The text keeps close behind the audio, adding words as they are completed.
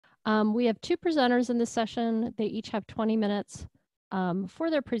We have two presenters in this session. They each have 20 minutes for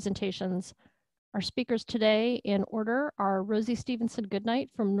their presentations. Our speakers today in order are Rosie Stephenson-Goodknight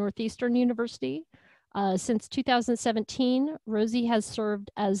from Northeastern University. Since 2017, Rosie has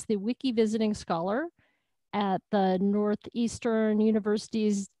served as the Wiki Visiting Scholar at the Northeastern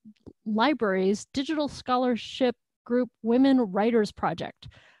University's Library's Digital Scholarship Group Women Writers Project.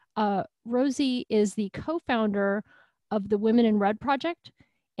 Rosie is the co-founder of the Women in Red Project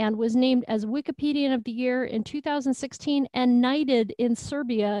and was named as Wikipedian of the Year in 2016 and knighted in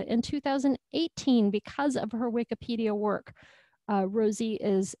Serbia in 2018 because of her Wikipedia work. Rosie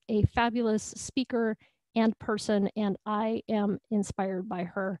is a fabulous speaker and person, and I am inspired by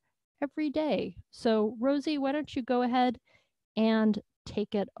her every day. So Rosie, why don't you go ahead and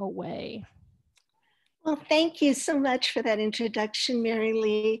take it away? Well, thank you so much for that introduction, Mary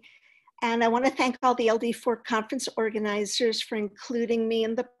Lee. And I want to thank all the LD4 conference organizers for including me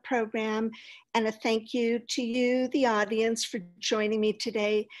in the program. And a thank you to you, the audience, for joining me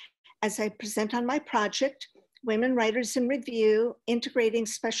today as I present on my project, Women Writers in Review, Integrating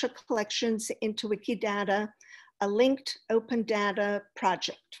Special Collections into Wikidata, a linked open data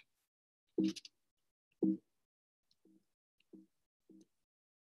project.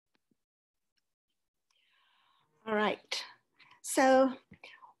 All right, so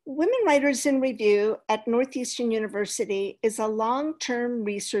Women Writers in Review at Northeastern University is a long-term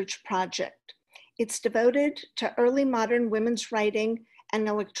research project. It's devoted to early modern women's writing and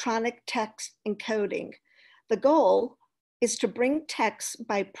electronic text encoding. The goal is to bring texts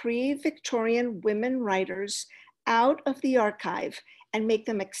by pre-Victorian women writers out of the archive and make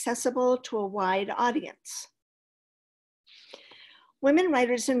them accessible to a wide audience. Women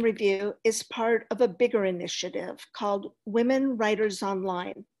Writers in Review is part of a bigger initiative called Women Writers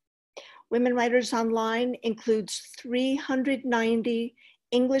Online. Women Writers Online includes 390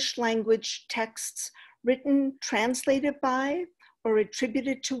 English language texts written, translated by, or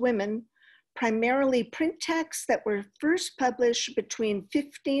attributed to women, primarily print texts that were first published between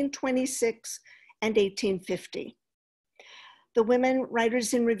 1526 and 1850. The Women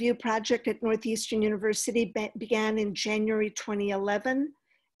Writers in Review project at Northeastern University began in January 2011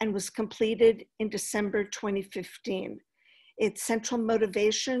 and was completed in December 2015. Its central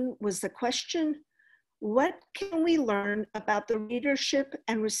motivation was the question, what can we learn about the readership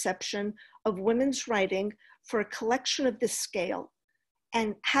and reception of women's writing for a collection of this scale?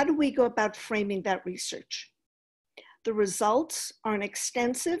 And how do we go about framing that research? The results are an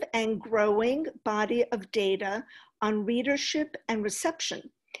extensive and growing body of data on readership and reception,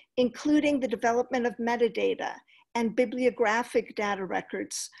 including the development of metadata and bibliographic data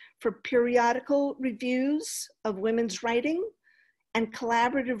records for periodical reviews of women's writing and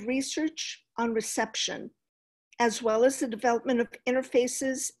collaborative research on reception, as well as the development of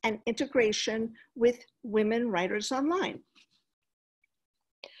interfaces and integration with Women Writers Online.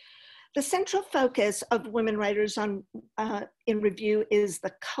 The central focus of Women Writers in Review is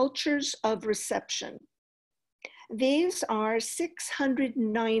the cultures of reception. These are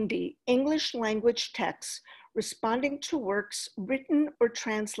 690 English language texts responding to works written or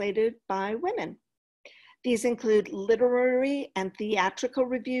translated by women. These include literary and theatrical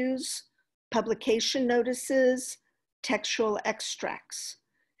reviews, publication notices, textual extracts.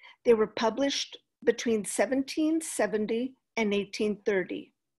 They were published between 1770 and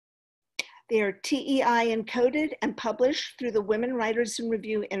 1830. They are TEI encoded and published through the Women Writers in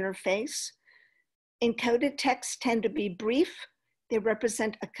Review interface. Encoded texts tend to be brief. They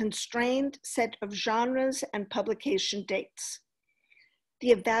represent a constrained set of genres and publication dates.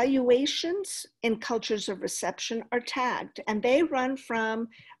 The evaluations in cultures of reception are tagged, and they run from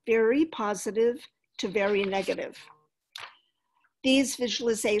very positive to very negative. These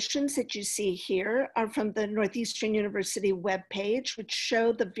visualizations that you see here are from the Northeastern University webpage, which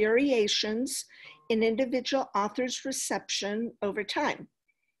show the variations in individual authors' reception over time.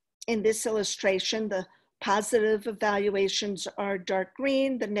 In this illustration, the positive evaluations are dark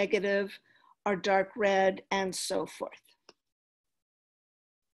green, the negative are dark red, and so forth.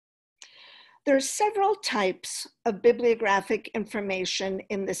 There are several types of bibliographic information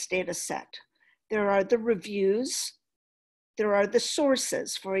in this data set. There are the reviews, there are the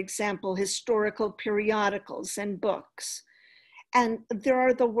sources, for example, historical periodicals and books, and there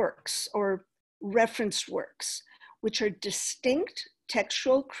are the works or referenced works, which are distinct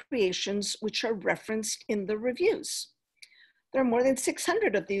textual creations which are referenced in the reviews. There are more than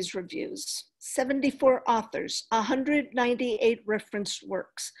 600 of these reviews, 74 authors, 198 referenced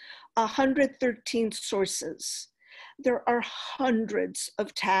works, 113 sources. There are hundreds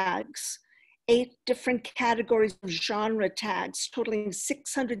of tags, 8 different categories of genre tags, totaling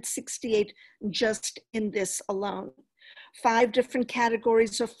 668 just in this alone. 5 different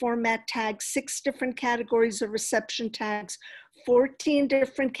categories of format tags, 6 different categories of reception tags, 14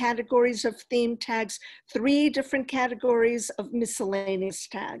 different categories of theme tags, 3 different categories of miscellaneous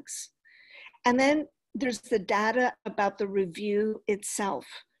tags. And then there's the data about the review itself,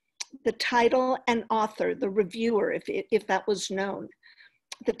 the title and author, the reviewer, if that was known,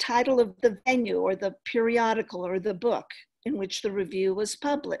 the title of the venue or the periodical or the book in which the review was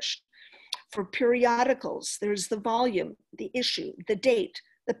published. For periodicals, there's the volume, the issue, the date,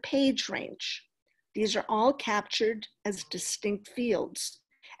 the page range. These are all captured as distinct fields,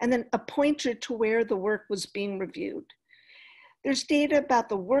 and then a pointer to where the work was being reviewed. There's data about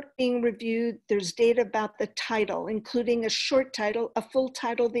the work being reviewed. There's data about the title, including a short title, a full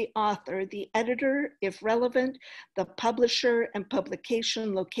title, the author, the editor, if relevant, the publisher and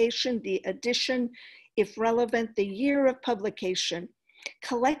publication location, the edition, if relevant, the year of publication,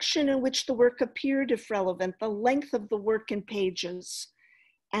 collection in which the work appeared, if relevant, the length of the work in pages.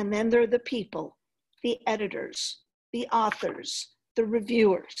 And then there are the people, the editors, the authors, the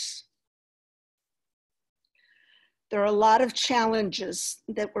reviewers. There are a lot of challenges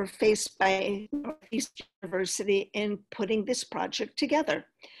that were faced by Northeastern University in putting this project together,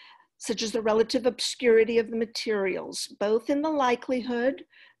 such as the relative obscurity of the materials, both in the likelihood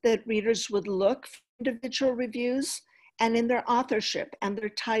that readers would look for individual reviews and in their authorship and their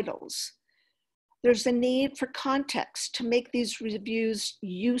titles. There's a need for context to make these reviews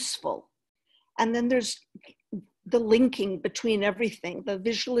useful. And then there's the linking between everything, the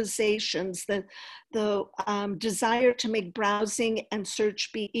visualizations, the desire to make browsing and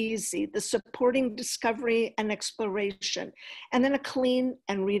search be easy, the supporting discovery and exploration, and then a clean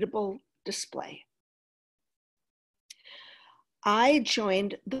and readable display. I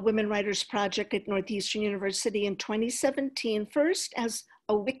joined the Women Writers Project at Northeastern University in 2017, first as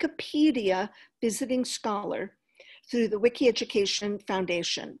a Wikipedia visiting scholar through the Wiki Education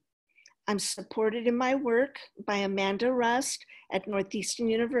Foundation. I'm supported in my work by Amanda Rust at Northeastern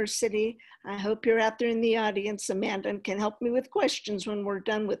University. I hope you're out there in the audience, Amanda, and can help me with questions when we're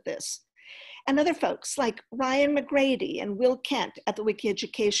done with this. And other folks like Ryan McGrady and Will Kent at the Wiki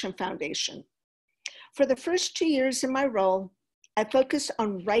Education Foundation. For the first 2 years in my role, I focused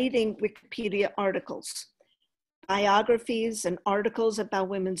on writing Wikipedia articles, biographies and articles about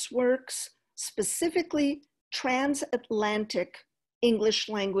women's works, specifically transatlantic English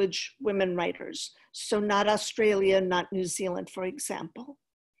language women writers, so not Australia, not New Zealand, for example.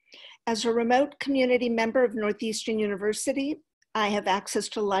 As a remote community member of Northeastern University, I have access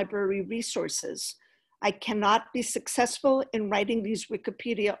to library resources. I cannot be successful in writing these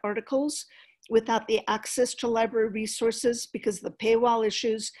Wikipedia articles without the access to library resources because of the paywall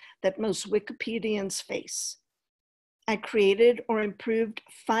issues that most Wikipedians face. I created or improved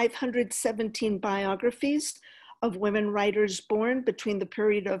 517 biographies of women writers born between the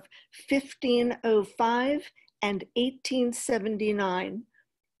period of 1505 and 1879,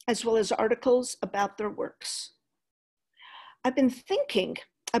 as well as articles about their works. I've been thinking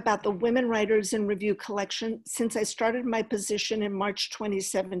about the Women Writers in Review collection since I started my position in March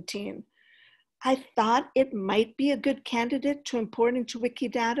 2017. I thought it might be a good candidate to import into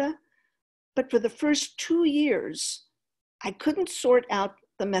Wikidata, but for the first 2 years, I couldn't sort out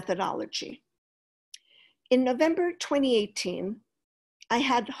the methodology. In November 2018, I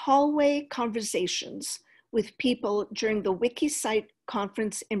had hallway conversations with people during the WikiCite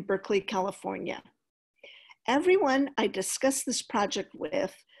conference in Berkeley, California. Everyone I discussed this project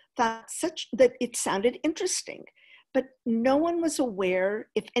with thought that it sounded interesting, but no one was aware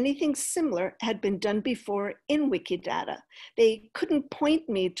if anything similar had been done before in Wikidata. They couldn't point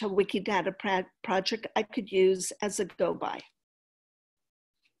me to a Wikidata project I could use as a go-by.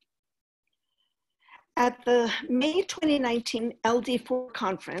 At the May 2019 LD4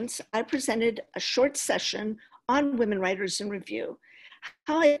 conference, I presented a short session on women writers in review,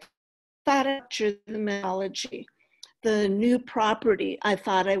 how I thought about the methodology, the new property I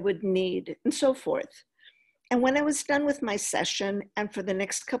thought I would need, and so forth. And when I was done with my session, and for the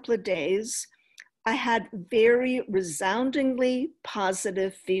next couple of days, I had very resoundingly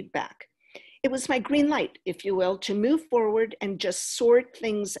positive feedback. It was my green light, if you will, to move forward and just sort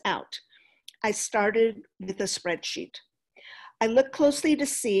things out. I started with a spreadsheet. I looked closely to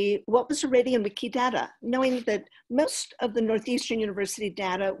see what was already in Wikidata, knowing that most of the Northeastern University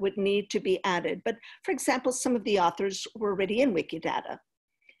data would need to be added. But for example, some of the authors were already in Wikidata.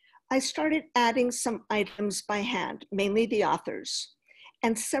 I started adding some items by hand, mainly the authors,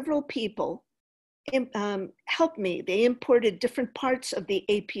 and several people helped me. They imported different parts of the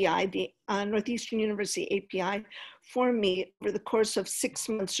API, the Northeastern University API, for me over the course of 6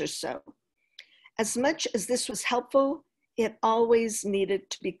 months or so. As much as this was helpful, it always needed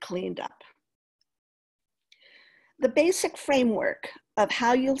to be cleaned up. The basic framework of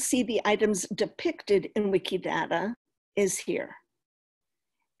how you'll see the items depicted in Wikidata is here.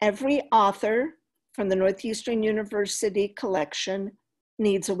 Every author from the Northeastern University collection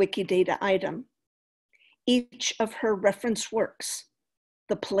needs a Wikidata item. Each of her reference works,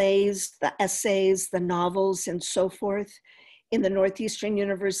 the plays, the essays, the novels, and so forth in the Northeastern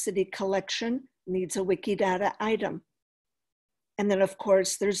University collection needs a Wikidata item. And then of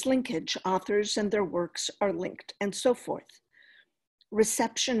course there's linkage, authors and their works are linked and so forth.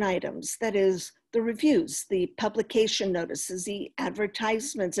 Reception items, that is the reviews, the publication notices, the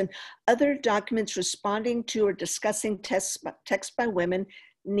advertisements, and other documents responding to or discussing text by women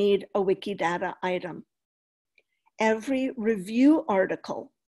need a Wikidata item. Every review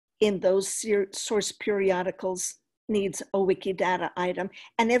article in those source periodicals needs a Wikidata item,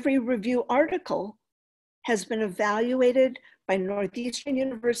 and every review article has been evaluated by Northeastern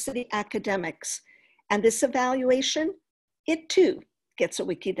University academics. And this evaluation, it too gets a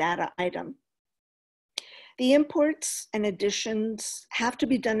Wikidata item. The imports and additions have to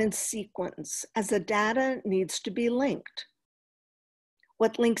be done in sequence as the data needs to be linked.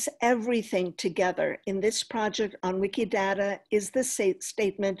 What links everything together in this project on Wikidata is the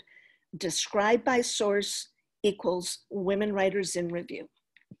statement, described by source equals women writers in review.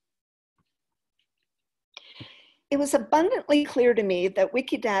 It was abundantly clear to me that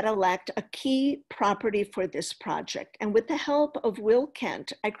Wikidata lacked a key property for this project. And with the help of Will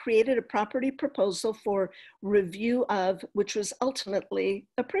Kent, I created a property proposal for review of, which was ultimately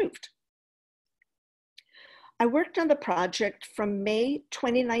approved. I worked on the project from May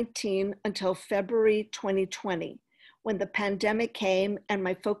 2019 until February 2020, when the pandemic came and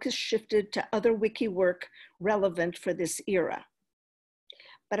my focus shifted to other wiki work relevant for this era.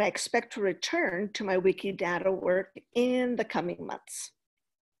 But I expect to return to my Wikidata work in the coming months.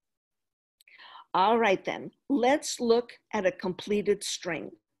 All right then, let's look at a completed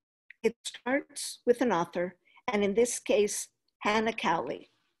string. It starts with an author, and in this case, Hannah Cowley.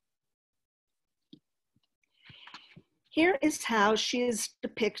 Here is how she is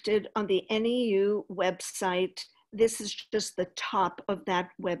depicted on the NEU website. This is just the top of that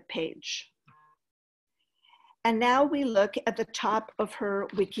web page. And now we look at the top of her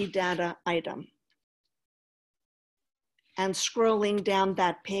Wikidata item. And scrolling down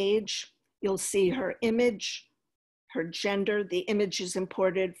that page, you'll see her image, her gender. The image is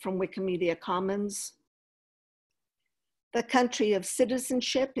imported from Wikimedia Commons. The country of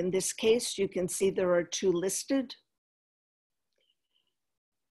citizenship, in this case, you can see there are 2 listed.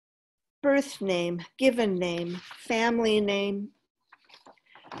 Birth name, given name, family name,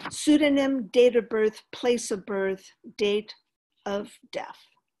 pseudonym, date of birth, place of birth, date of death.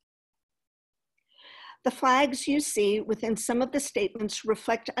 The flags you see within some of the statements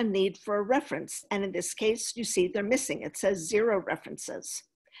reflect a need for a reference. And in this case, you see they're missing. It says 0 references.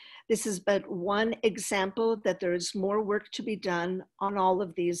 This is but one example that there is more work to be done on all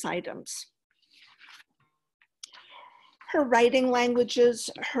of these items. Her writing languages,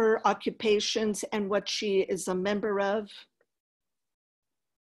 her occupations, and what she is a member of.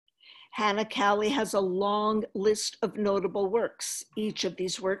 Hannah Cowley has a long list of notable works. Each of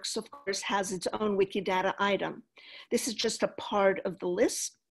these works, of course, has its own Wikidata item. This is just a part of the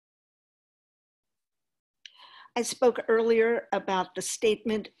list. I spoke earlier about the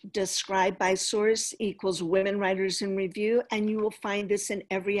statement described by source equals women writers in review, and you will find this in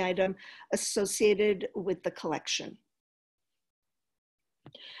every item associated with the collection.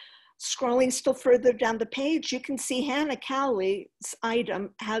 Scrolling still further down the page, you can see Hannah Cowley's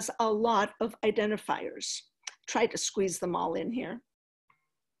item has a lot of identifiers. Try to squeeze them all in here.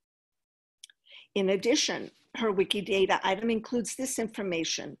 In addition, her Wikidata item includes this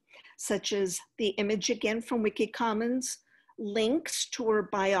information, such as the image again from Wikicommons, links to her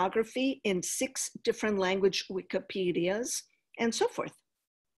biography in 6 different language Wikipedias, and so forth.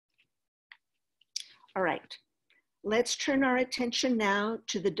 All right. Let's turn our attention now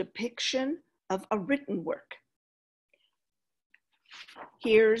to the depiction of a written work.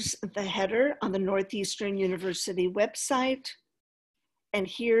 Here's the header on the Northeastern University website. And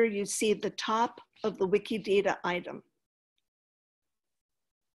here you see the top of the Wikidata item.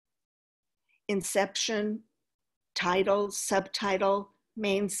 Inception, title, subtitle,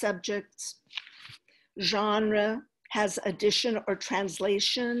 main subjects. Genre has addition or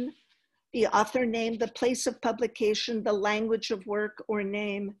translation. The author name, the place of publication, the language of work or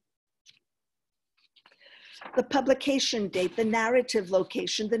name. the publication date, the narrative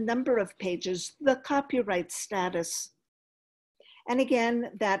location, the number of pages, the copyright status. And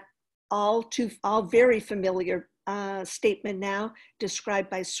again, that all very familiar statement now, described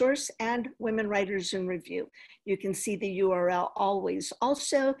by source and women writers in review. You can see the URL always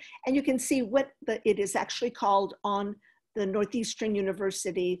also, and you can see what it is actually called on the Northeastern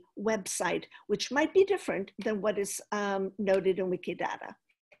University website, which might be different than what is noted in Wikidata.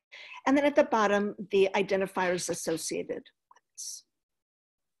 And then at the bottom, the identifiers associated with this.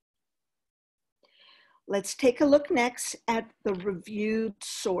 Let's take a look next at the reviewed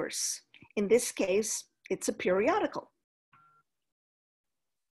source. In this case, it's a periodical.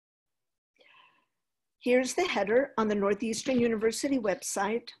 Here's the header on the Northeastern University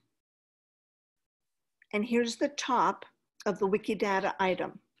website. And here's the top of the Wikidata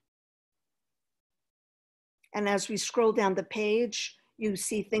item. And as we scroll down the page, you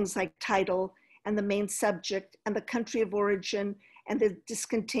see things like title and the main subject and the country of origin and the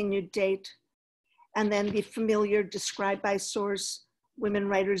discontinued date. And then the familiar described by source, women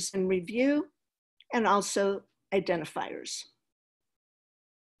writers in review, and also identifiers.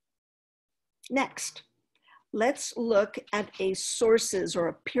 Next, let's look at a sources or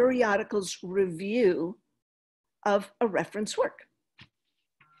a periodical's review of a reference work.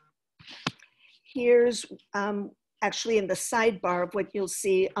 Here's actually in the sidebar of what you'll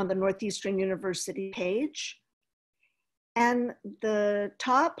see on the Northeastern University page. And the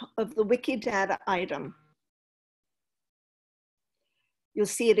top of the Wikidata item, you'll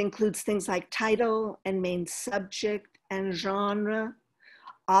see it includes things like title and main subject and genre,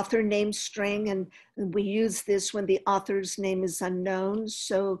 author name string, and we use this when the author's name is unknown,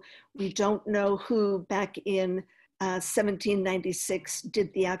 so we don't know who back in 1796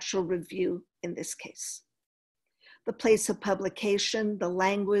 did the actual review in this case. The place of publication, the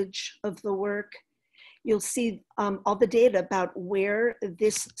language of the work. You'll see all the data about where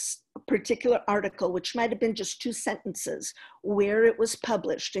this particular article, which might have been just 2 sentences, where it was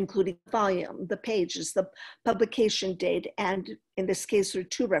published, including the volume, the pages, the publication date, and in this case, there are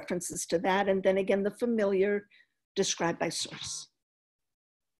 2 references to that, and then again, the familiar described by source.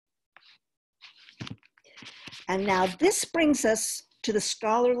 And now this brings us to the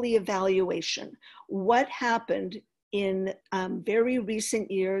scholarly evaluation. What happened in very recent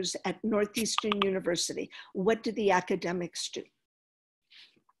years at Northeastern University? What did the academics do?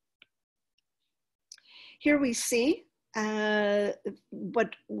 Here we see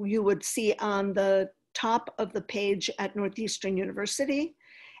what you would see on the top of the page at Northeastern University.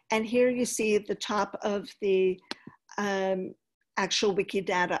 And here you see the top of the actual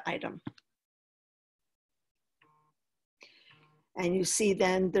Wikidata item. And you see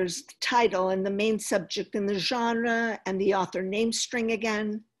then there's the title and the main subject and the genre and the author name string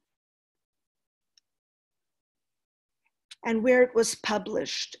again. And where it was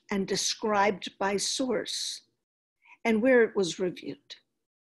published and described by source and where it was reviewed.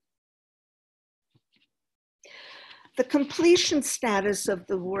 The completion status of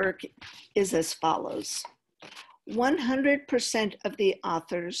the work is as follows. 100% of the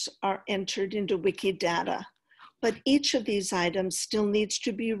authors are entered into Wikidata, but each of these items still needs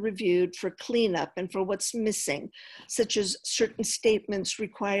to be reviewed for cleanup and for what's missing, such as certain statements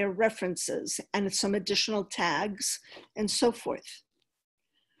require references and some additional tags and so forth.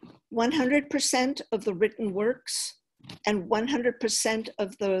 100% of the written works and 100%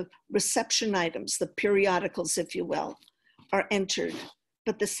 of the reception items, the periodicals, if you will, are entered,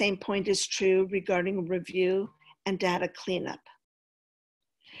 but the same point is true regarding review and data cleanup.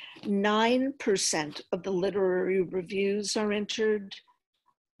 9% of the literary reviews are entered.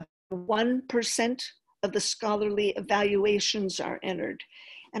 1% of the scholarly evaluations are entered.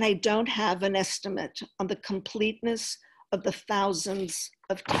 And I don't have an estimate on the completeness of the thousands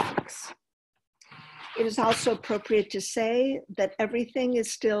of tags. It is also appropriate to say that everything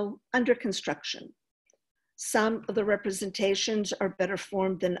is still under construction. Some of the representations are better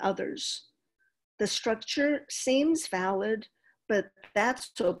formed than others. The structure seems valid, but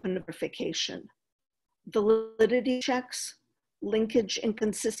that's open to verification. Validity checks, linkage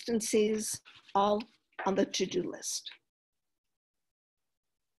inconsistencies, all on the to-do list.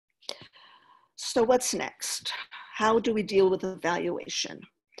 So what's next? How do we deal with evaluation?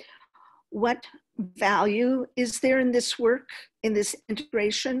 What value is there in this work, in this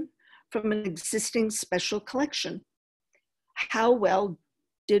integration from an existing special collection? How well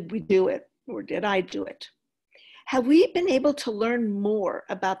did we do it, or did I do it? Have we been able to learn more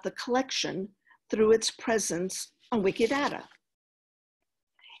about the collection through its presence on Wikidata?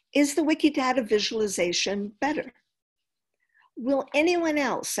 Is the Wikidata visualization better? Will anyone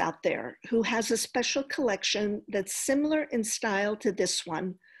else out there who has a special collection that's similar in style to this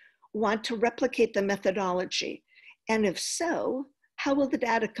one want to replicate the methodology? And if so, how will the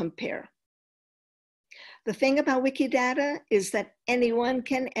data compare? The thing about Wikidata is that anyone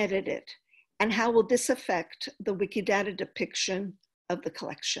can edit it. And how will this affect the Wikidata depiction of the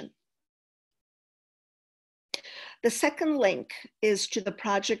collection? The second link is to the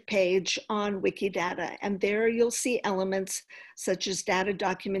project page on Wikidata, and there you'll see elements such as data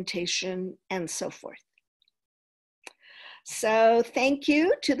documentation and so forth. So thank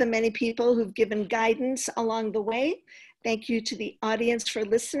you to the many people who've given guidance along the way. Thank you to the audience for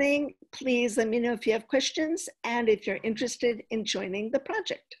listening. Please let me know if you have questions and if you're interested in joining the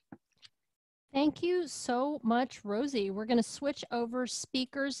project. Thank you so much, Rosie. We're going to switch over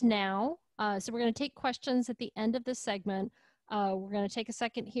speakers now. So we're going to take questions at the end of this segment. We're going to take a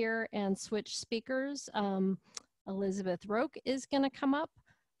second here and switch speakers. Elizabeth Roke is going to come up.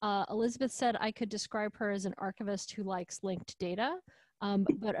 Elizabeth said I could describe her as an archivist who likes linked data,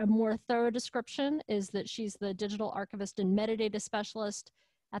 but a more thorough description is that she's the digital archivist and metadata specialist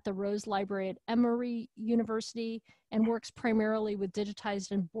at the Rose Library at Emory University and works primarily with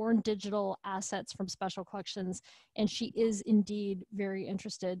digitized and born digital assets from special collections. And she is indeed very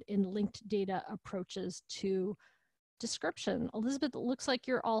interested in linked data approaches to description. Elizabeth, it looks like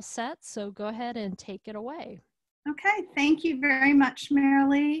you're all set, so go ahead and take it away. Okay, thank you very much,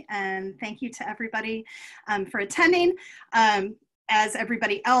 Marilee, and thank you to everybody for attending. As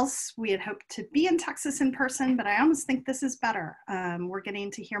everybody else, we had hoped to be in Texas in person, but I almost think this is better. We're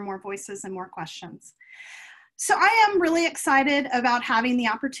getting to hear more voices and more questions. So I am really excited about having the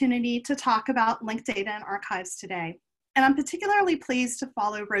opportunity to talk about linked data and archives today. And I'm particularly pleased to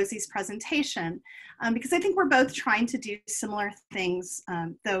follow Rosie's presentation because I think we're both trying to do similar things,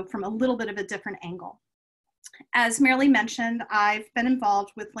 though from a little bit of a different angle. As Marilee mentioned, I've been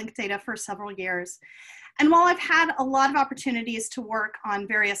involved with linked data for several years. And while I've had a lot of opportunities to work on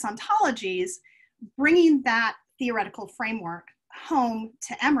various ontologies, bringing that theoretical framework home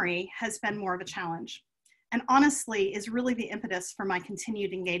to Emory has been more of a challenge, and honestly is really the impetus for my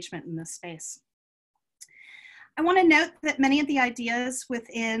continued engagement in this space. I want to note that many of the ideas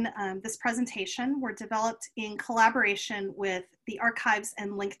within this presentation were developed in collaboration with the Archives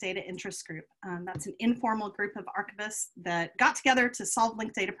and Linked Data Interest Group. That's an informal group of archivists that got together to solve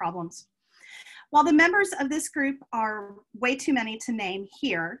linked data problems. While the members of this group are way too many to name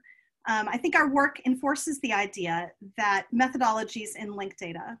here, I think our work enforces the idea that methodologies in linked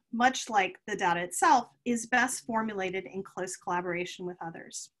data, much like the data itself, is best formulated in close collaboration with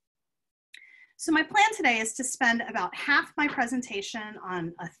others. So my plan today is to spend about half my presentation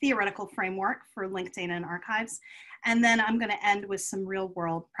on a theoretical framework for linked data and archives, and then I'm going to end with some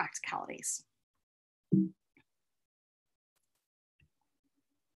real-world practicalities.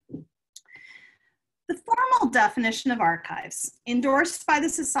 The formal definition of archives, endorsed by the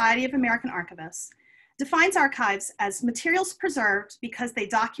Society of American Archivists, defines archives as materials preserved because they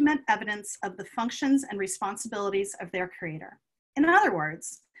document evidence of the functions and responsibilities of their creator. In other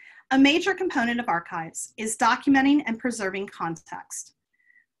words, a major component of archives is documenting and preserving context.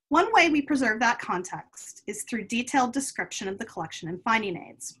 One way we preserve that context is through detailed description of the collection and finding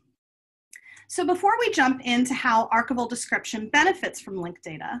aids. So before we jump into how archival description benefits from linked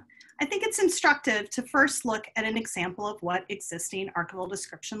data, I think it's instructive to first look at an example of what existing archival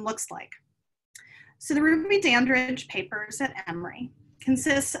description looks like. So the Ruby Dandridge papers at Emory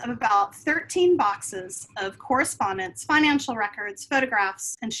consists of about 13 boxes of correspondence, financial records,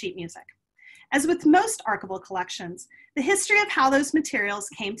 photographs, and sheet music. As with most archival collections, the history of how those materials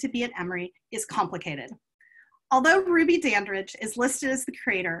came to be at Emory is complicated. Although Ruby Dandridge is listed as the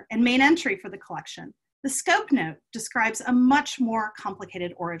creator and main entry for the collection, the scope note describes a much more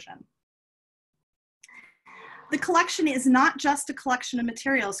complicated origin. The collection is not just a collection of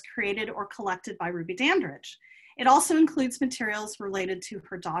materials created or collected by Ruby Dandridge. It also includes materials related to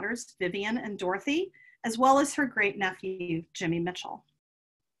her daughters, Vivian and Dorothy, as well as her great-nephew, Jimmy Mitchell.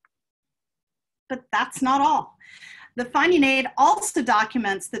 But that's not all. The finding aid also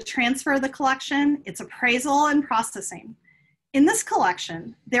documents the transfer of the collection, its appraisal and processing. In this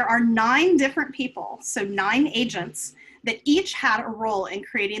collection, there are 9 different people, so 9 agents, that each had a role in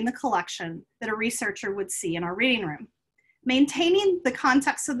creating the collection that a researcher would see in our reading room. Maintaining the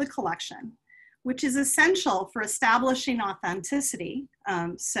context of the collection, which is essential for establishing authenticity,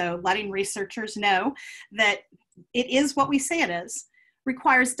 so letting researchers know that it is what we say it is,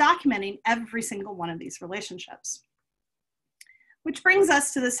 requires documenting every single one of these relationships. Which brings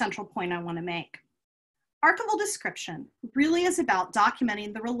us to the central point I want to make. Archival description really is about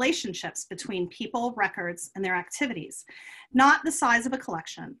documenting the relationships between people, records, and their activities, not the size of a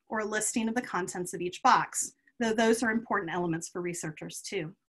collection or a listing of the contents of each box, though those are important elements for researchers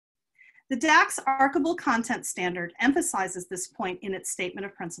too. The DACS Archival Content Standard emphasizes this point in its statement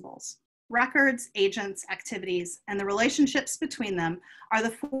of principles. Records, agents, activities, and the relationships between them are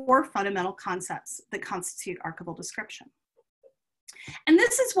the 4 fundamental concepts that constitute archival description. And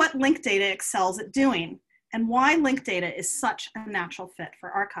this is what linked data excels at doing, and why linked data is such a natural fit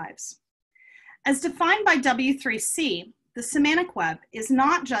for archives. As defined by W3C, the semantic web is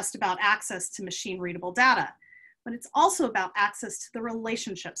not just about access to machine-readable data, but it's also about access to the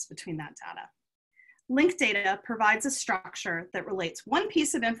relationships between that data. Linked data provides a structure that relates one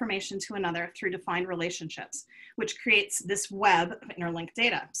piece of information to another through defined relationships, which creates this web of interlinked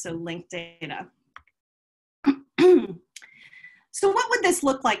data, so linked data. So what would this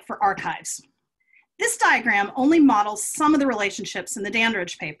look like for archives? This diagram only models some of the relationships in the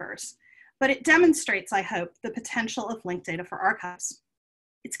Dandridge papers, but it demonstrates, I hope, the potential of linked data for archives.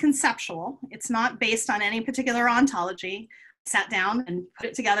 It's conceptual. It's not based on any particular ontology. Sat down and put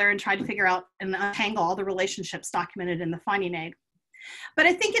it together and tried to figure out and untangle all the relationships documented in the finding aid. But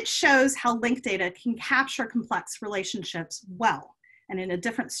I think it shows how linked data can capture complex relationships well and in a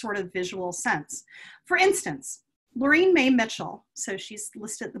different sort of visual sense. For instance, Lorraine May Mitchell, so she's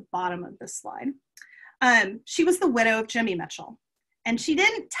listed at the bottom of this slide, she was the widow of Jimmy Mitchell. And she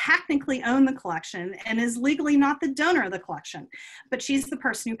didn't technically own the collection and is legally not the donor of the collection, but she's the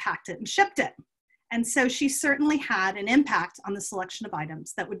person who packed it and shipped it. And so she certainly had an impact on the selection of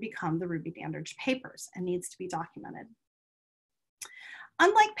items that would become the Ruby Dandridge papers and needs to be documented.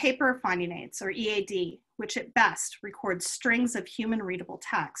 Unlike paper finding aids or EAD, which at best records strings of human readable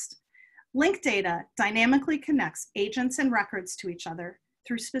text, linked data dynamically connects agents and records to each other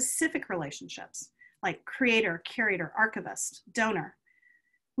through specific relationships, like creator, curator, archivist, donor,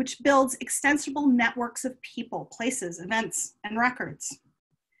 which builds extensible networks of people, places, events, and records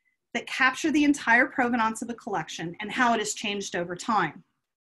that capture the entire provenance of a collection and how it has changed over time.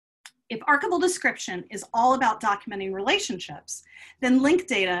 If archival description is all about documenting relationships, then linked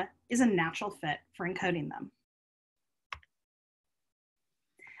data is a natural fit for encoding them.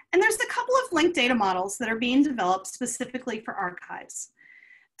 And there's a couple of linked data models that are being developed specifically for archives.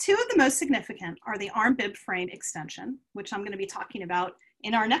 2 of the most significant are the ARM-BIB frame extension, which I'm going to be talking about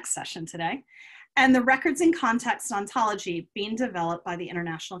in our next session today, and the records in context ontology being developed by the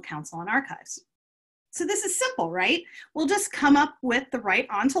International Council on Archives. So this is simple, right? We'll just come up with the right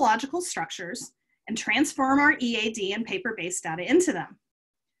ontological structures and transform our EAD and paper-based data into them.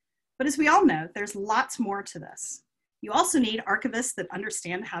 But as we all know, there's lots more to this. You also need archivists that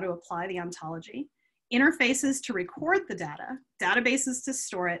understand how to apply the ontology, interfaces to record the data, databases to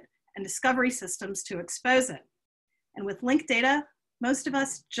store it, and discovery systems to expose it. And with linked data, most of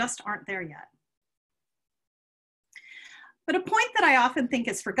us just aren't there yet. But a point that I often think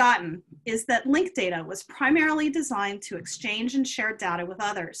is forgotten is that linked data was primarily designed to exchange and share data with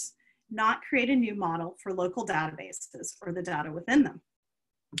others, not create a new model for local databases or the data within them.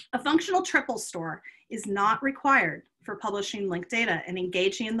 A functional triple store is not required for publishing linked data and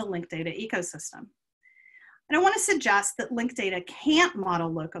engaging in the linked data ecosystem. I don't want to suggest that linked data can't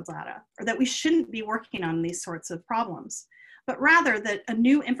model local data or that we shouldn't be working on these sorts of problems, but rather that a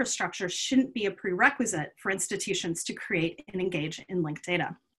new infrastructure shouldn't be a prerequisite for institutions to create and engage in linked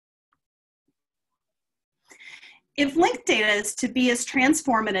data. If linked data is to be as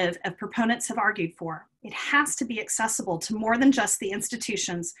transformative as proponents have argued for, it has to be accessible to more than just the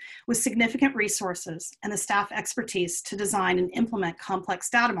institutions with significant resources and the staff expertise to design and implement complex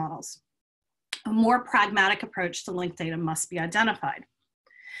data models. A more pragmatic approach to linked data must be identified.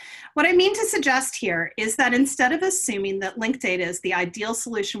 What I mean to suggest here is that instead of assuming that linked data is the ideal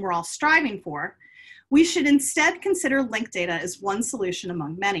solution we're all striving for, we should instead consider linked data as one solution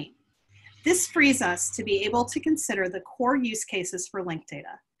among many. This frees us to be able to consider the core use cases for linked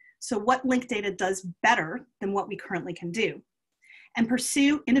data, so what linked data does better than what we currently can do, and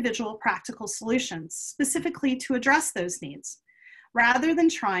pursue individual practical solutions specifically to address those needs, rather than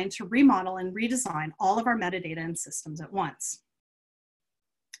trying to remodel and redesign all of our metadata and systems at once.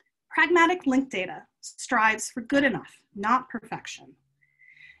 Pragmatic linked data strives for good enough, not perfection.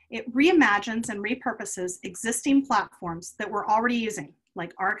 It reimagines and repurposes existing platforms that we're already using,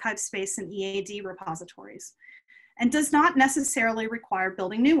 like archive space and EAD repositories, and does not necessarily require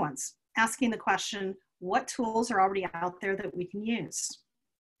building new ones, asking the question, what tools are already out there that we can use?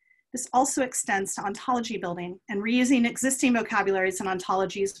 This also extends to ontology building and reusing existing vocabularies and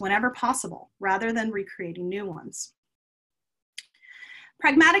ontologies whenever possible, rather than recreating new ones.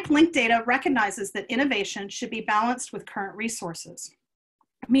 Pragmatic linked data recognizes that innovation should be balanced with current resources,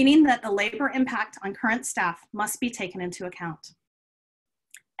 meaning that the labor impact on current staff must be taken into account.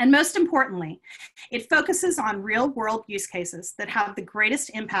 And most importantly, it focuses on real-world use cases that have the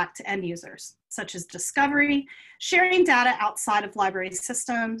greatest impact to end users, such as discovery, sharing data outside of library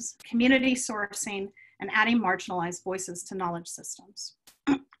systems, community sourcing, and adding marginalized voices to knowledge systems.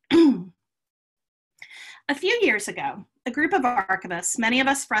 A few years ago, a group of archivists, many of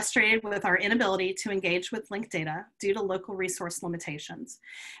us frustrated with our inability to engage with linked data due to local resource limitations,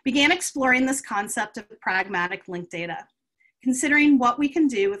 began exploring this concept of pragmatic linked data, considering what we can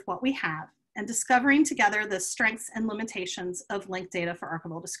do with what we have, and discovering together the strengths and limitations of linked data for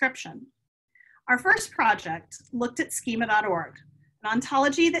archival description. Our first project looked at schema.org, an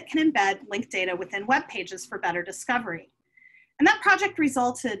ontology that can embed linked data within web pages for better discovery. And that project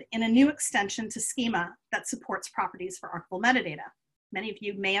resulted in a new extension to schema that supports properties for archival metadata. Many of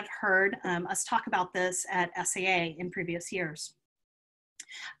you may have heard us talk about this at SAA in previous years.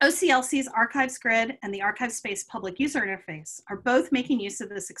 OCLC's Archives Grid and the ArchiveSpace public user interface are both making use of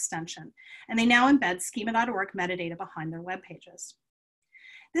this extension, and they now embed schema.org metadata behind their web pages.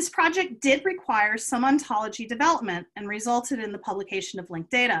 This project did require some ontology development and resulted in the publication of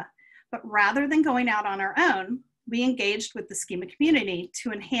linked data, but rather than going out on our own, we engaged with the schema community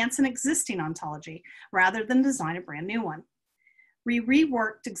to enhance an existing ontology rather than design a brand new one. We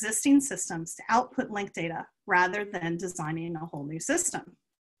reworked existing systems to output linked data rather than designing a whole new system.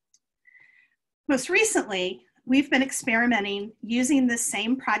 Most recently, we've been experimenting using this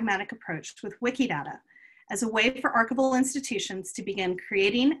same pragmatic approach with Wikidata as a way for archival institutions to begin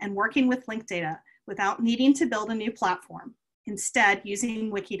creating and working with linked data without needing to build a new platform, instead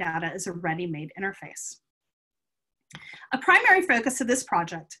using Wikidata as a ready-made interface. A primary focus of this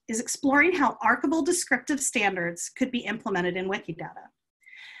project is exploring how archival descriptive standards could be implemented in Wikidata.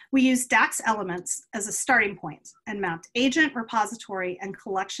 We used DAX elements as a starting point and mapped agent, repository, and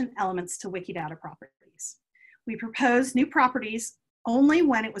collection elements to Wikidata properties. We proposed new properties only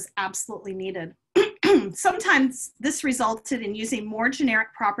when it was absolutely needed. Sometimes this resulted in using more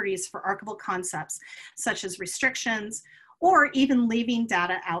generic properties for archival concepts, such as restrictions, or even leaving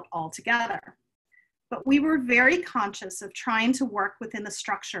data out altogether. But we were very conscious of trying to work within the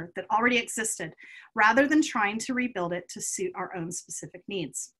structure that already existed, rather than trying to rebuild it to suit our own specific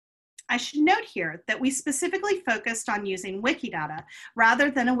needs. I should note here that we specifically focused on using Wikidata rather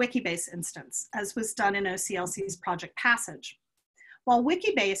than a Wikibase instance, as was done in OCLC's Project Passage. While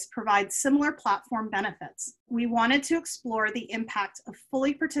Wikibase provides similar platform benefits, we wanted to explore the impact of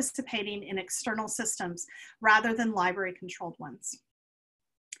fully participating in external systems rather than library-controlled ones.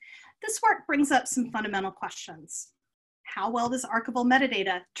 This work brings up some fundamental questions. How well does archival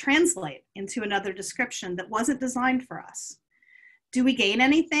metadata translate into another description that wasn't designed for us? Do we gain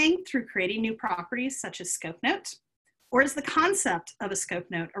anything through creating new properties such as scope note? Or is the concept of a scope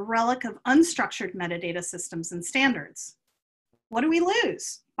note a relic of unstructured metadata systems and standards? What do we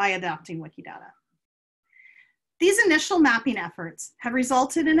lose by adopting Wikidata? These initial mapping efforts have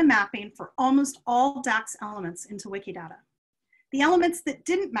resulted in a mapping for almost all DAX elements into Wikidata. The elements that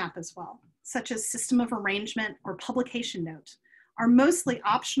didn't map as well, such as system of arrangement or publication note, are mostly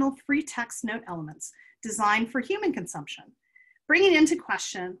optional free text note elements designed for human consumption, bringing into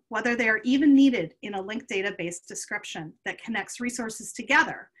question whether they are even needed in a linked data-based description that connects resources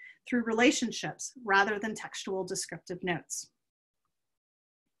together through relationships rather than textual descriptive notes.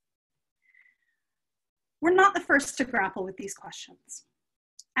 We're not the first to grapple with these questions.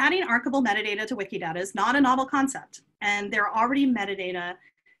 Adding archival metadata to Wikidata is not a novel concept, and there's already metadata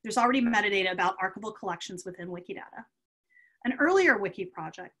about archival collections within Wikidata. An earlier Wiki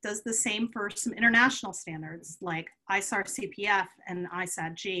project does the same for some international standards like ISAR CPF and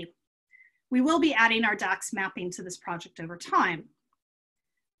ISAD-G. We will be adding our DAX mapping to this project over time,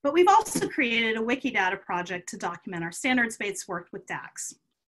 but we've also created a Wikidata project to document our standards-based work with DAX.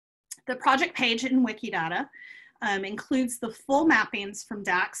 The project page in Wikidata includes the full mappings from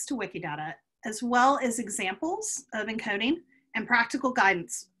DAX to Wikidata, as well as examples of encoding and practical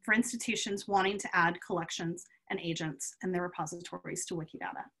guidance for institutions wanting to add collections and agents and their repositories to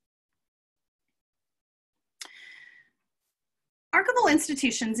Wikidata. Archival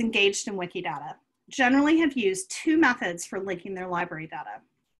institutions engaged in Wikidata generally have used two methods for linking their library data.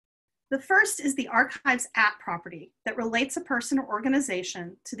 The first is the archives at property that relates a person or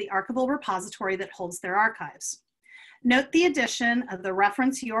organization to the archival repository that holds their archives. Note the addition of the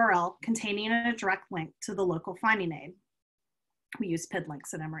reference URL containing a direct link to the local finding aid. We use PID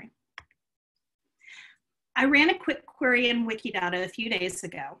links at Emory. I ran a quick query in Wikidata a few days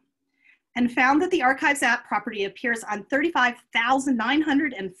ago, and found that the archives at property appears on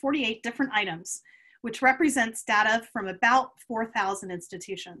 35,948 different items, which represents data from about 4,000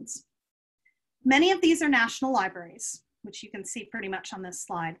 institutions. Many of these are national libraries, which you can see pretty much on this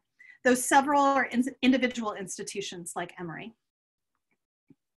slide, though several are individual institutions like Emory.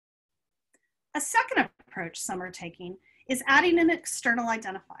 A second approach some are taking is adding an external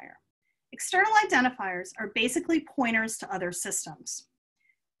identifier. External identifiers are basically pointers to other systems.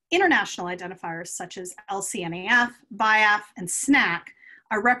 International identifiers such as LCNAF, BIAF, and SNAC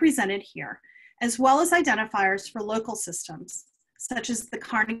are represented here, as well as identifiers for local systems, such as the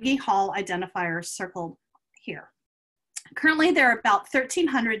Carnegie Hall identifier circled here. Currently, there are about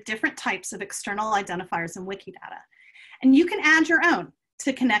 1,300 different types of external identifiers in Wikidata, and you can add your own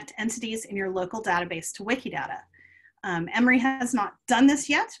to connect entities in your local database to Wikidata. Emory has not done this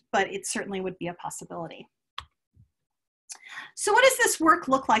yet, but it certainly would be a possibility. So what does this work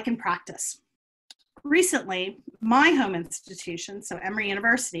look like in practice? Recently, my home institution, so Emory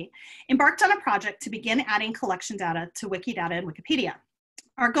University, embarked on a project to begin adding collection data to Wikidata and Wikipedia.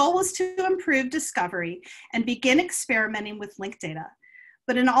 Our goal was to improve discovery and begin experimenting with linked data.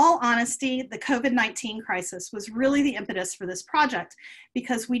 But in all honesty, the COVID-19 crisis was really the impetus for this project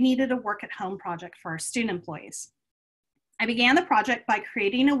because we needed a work-at-home project for our student employees. I began the project by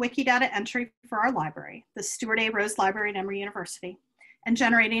creating a Wikidata entry for our library, the Stuart A. Rose Library at Emory University, and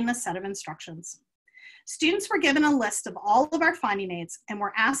generating a set of instructions. Students were given a list of all of our finding aids and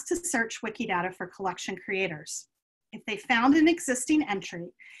were asked to search Wikidata for collection creators. If they found an existing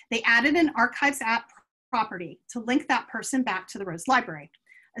entry, they added an archives at property to link that person back to the Rose Library,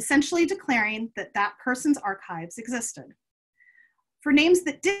 essentially declaring that that person's archives existed. For names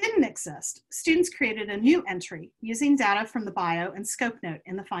that didn't exist, students created a new entry using data from the bio and scope note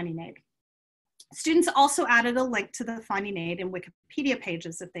in the finding aid. Students also added a link to the finding aid in Wikipedia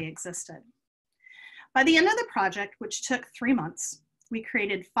pages if they existed. By the end of the project, which took 3 months, we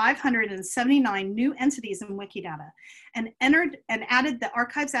created 579 new entities in Wikidata and added the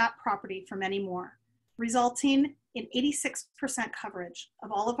archives at property for many more, resulting in 86% coverage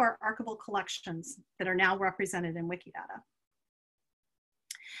of all of our archival collections that are now represented in Wikidata.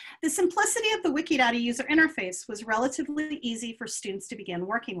 The simplicity of the Wikidata user interface was relatively easy for students to begin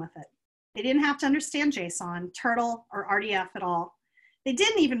working with it. They didn't have to understand JSON, Turtle, or RDF at all. They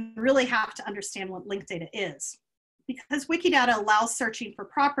didn't even really have to understand what linked data is. Because Wikidata allows searching for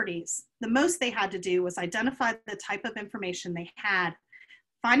properties, the most they had to do was identify the type of information they had,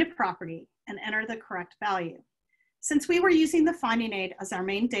 find a property, and enter the correct value. Since we were using the finding aid as our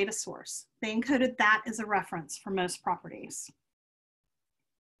main data source, they encoded that as a reference for most properties.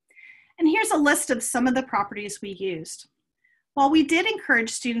 And here's a list of some of the properties we used. While we did encourage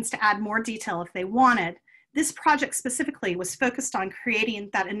students to add more detail if they wanted, this project specifically was focused on creating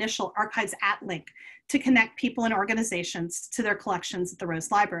that initial archives at link to connect people and organizations to their collections at the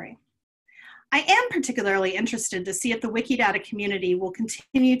Rose Library. I am particularly interested to see if the Wikidata community will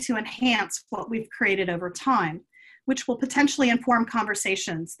continue to enhance what we've created over time, which will potentially inform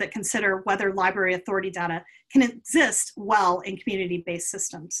conversations that consider whether library authority data can exist well in community-based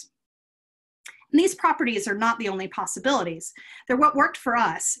systems. And these properties are not the only possibilities. They're what worked for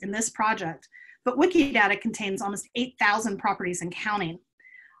us in this project, but Wikidata contains almost 8,000 properties and counting.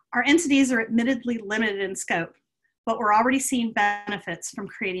 Our entities are admittedly limited in scope, but we're already seeing benefits from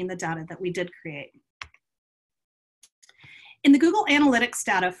creating the data that we did create. In the Google Analytics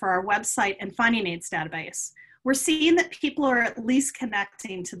data for our website and finding aids database, we're seeing that people are at least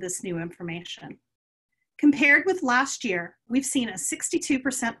connecting to this new information. Compared with last year, we've seen a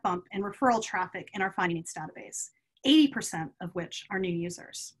 62% bump in referral traffic in our finding aids database, 80% of which are new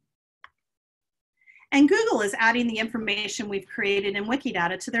users. And Google is adding the information we've created in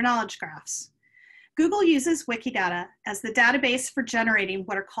Wikidata to their knowledge graphs. Google uses Wikidata as the database for generating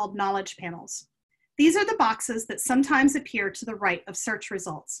what are called knowledge panels. These are the boxes that sometimes appear to the right of search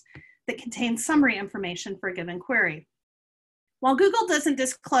results that contain summary information for a given query. While Google doesn't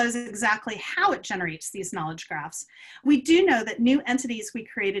disclose exactly how it generates these knowledge graphs, we do know that new entities we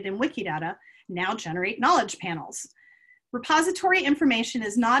created in Wikidata now generate knowledge panels. Repository information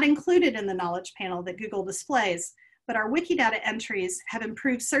is not included in the knowledge panel that Google displays, but our Wikidata entries have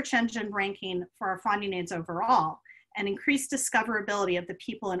improved search engine ranking for our finding aids overall and increased discoverability of the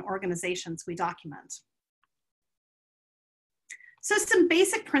people and organizations we document. So some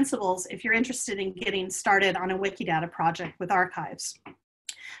basic principles if you're interested in getting started on a Wikidata project with archives.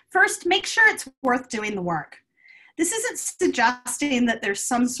 First, make sure it's worth doing the work. This isn't suggesting that there's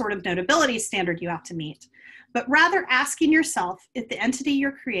some sort of notability standard you have to meet, but rather asking yourself if the entity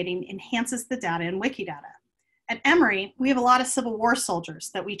you're creating enhances the data in Wikidata. At Emory, we have a lot of Civil War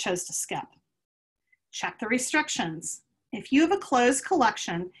soldiers that we chose to skip. Check the restrictions. If you have a closed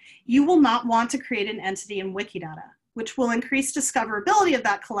collection, you will not want to create an entity in Wikidata, which will increase discoverability of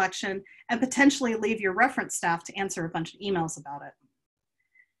that collection and potentially leave your reference staff to answer a bunch of emails about it.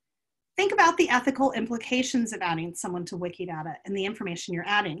 Think about the ethical implications of adding someone to Wikidata and the information you're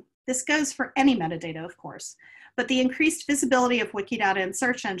adding. This goes for any metadata, of course, but the increased visibility of Wikidata in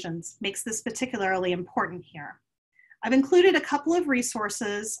search engines makes this particularly important here. I've included a couple of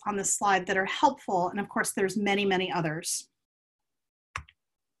resources on this slide that are helpful, and of course there's many, many others.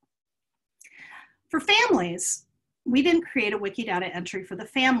 For families, we didn't create a Wikidata entry for the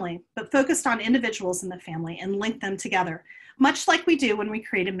family, but focused on individuals in the family and linked them together, much like we do when we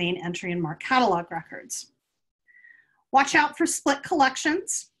create a main entry in MARC catalog records. Watch out for split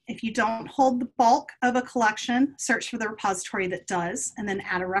collections. If you don't hold the bulk of a collection, search for the repository that does, and then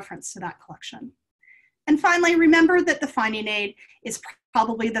add a reference to that collection. And finally, remember that the finding aid is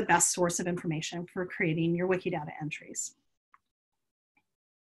probably the best source of information for creating your Wikidata entries.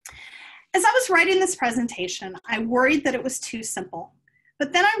 As I was writing this presentation, I worried that it was too simple,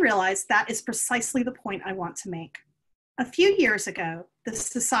 but then I realized that is precisely the point I want to make. A few years ago, the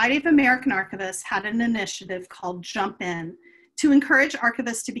Society of American Archivists had an initiative called Jump In to encourage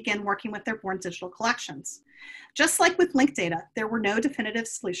archivists to begin working with their born digital collections. Just like with linked data, there were no definitive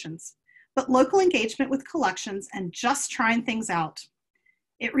solutions, but local engagement with collections and just trying things out.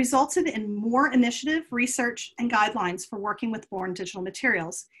 It resulted in more initiative, research, and guidelines for working with born digital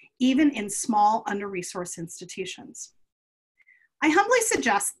materials, even in small, under-resourced institutions. I humbly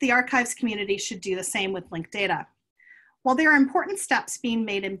suggest the archives community should do the same with linked data. While there are important steps being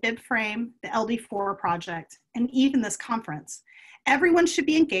made in BibFrame, the LD4 project, and even this conference, everyone should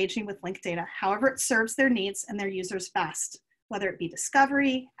be engaging with linked data however it serves their needs and their users best, whether it be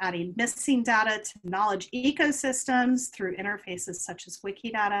discovery, adding missing data to knowledge ecosystems through interfaces such as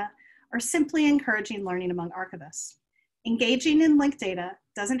Wikidata, or simply encouraging learning among archivists. Engaging in linked data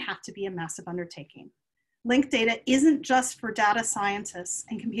doesn't have to be a massive undertaking. Linked data isn't just for data scientists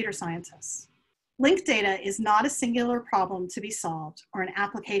and computer scientists. Linked data is not a singular problem to be solved or an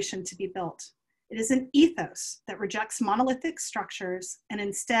application to be built. It is an ethos that rejects monolithic structures and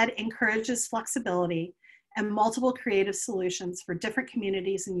instead encourages flexibility and multiple creative solutions for different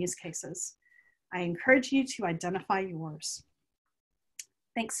communities and use cases. I encourage you to identify yours.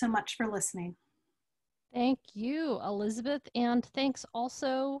 Thanks so much for listening. Thank you, Elizabeth, and thanks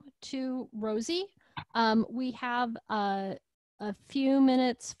also to Rosie. We have a few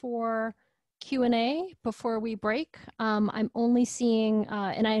minutes for Q&A before we break. I'm only seeing,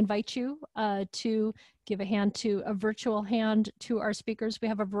 and I invite you to give a virtual hand to our speakers. We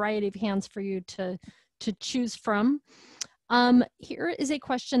have a variety of hands for you to choose from. Here is a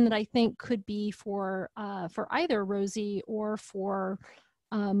question that I think could be for either Rosie or for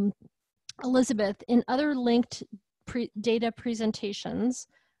Elizabeth. In other linked data presentations,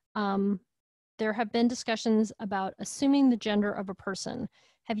 there have been discussions about assuming the gender of a person.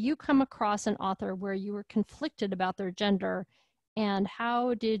 Have you come across an author where you were conflicted about their gender, and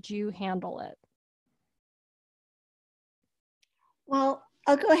how did you handle it? Well,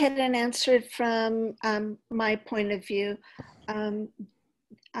 I'll go ahead and answer it from my point of view.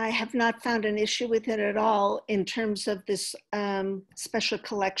 I have not found an issue with it at all in terms of this special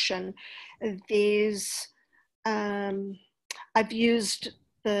collection. I've used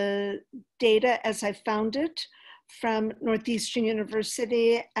the data as I found it from Northeastern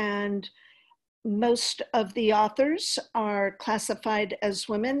University, and most of the authors are classified as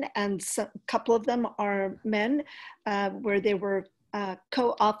women, and a couple of them are men, where they were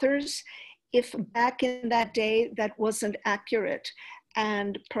co-authors. If back in that day that wasn't accurate,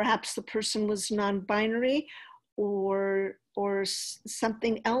 and perhaps the person was non-binary or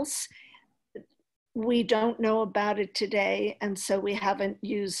something else, we don't know about it today, and so we haven't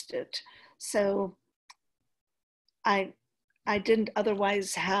used it. So I didn't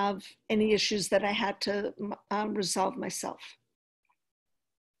otherwise have any issues that I had to resolve myself.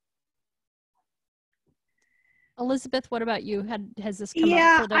 Elizabeth, what about you? Has this come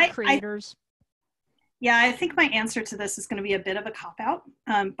up for the creators? I think my answer to this is going to be a bit of a cop-out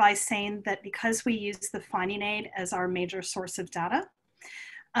by saying that because we use the finding aid as our major source of data,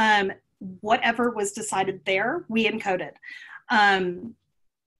 whatever was decided there, we encoded.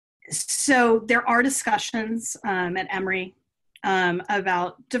 So there are discussions at Emory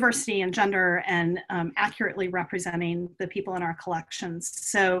about diversity and gender and accurately representing the people in our collections.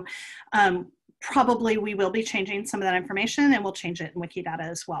 So probably we will be changing some of that information, and we'll change it in Wikidata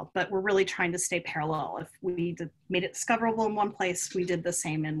as well. But we're really trying to stay parallel. If we made it discoverable in one place, we did the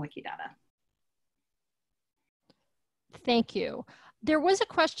same in Wikidata. Thank you. There was a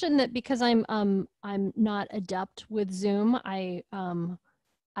question that because I'm not adept with Zoom, I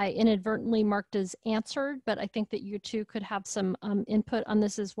inadvertently marked as answered, but I think that you two could have some input on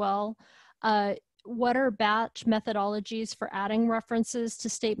this as well. What are batch methodologies for adding references to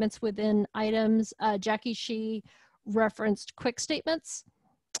statements within items? Jackie Shee referenced quick statements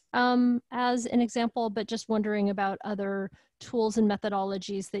as an example, but just wondering about other tools and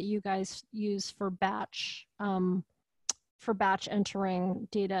methodologies that you guys use for batch entering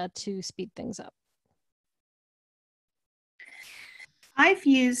data to speed things up. I've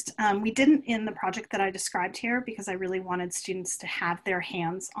used, we didn't in the project that I described here because I really wanted students to have their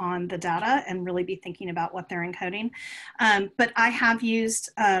hands on the data and really be thinking about what they're encoding. But I have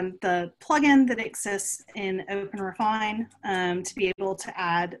used the plugin that exists in OpenRefine to be able to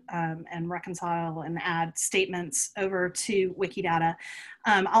add and reconcile and add statements over to Wikidata.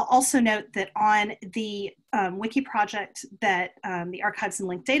 I'll also note that on the Wiki project that the Archives and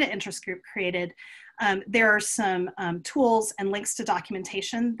Linked Data Interest Group created, there are some tools and links to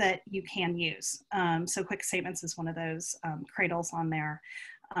documentation that you can use. So quick statements is one of those cradles on there.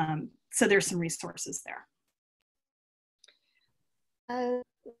 So there's some resources there.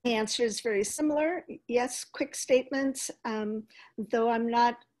 The answer is very similar. Yes, quick statements, though I'm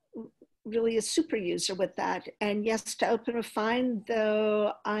not really a super user with that. And yes, to OpenRefine,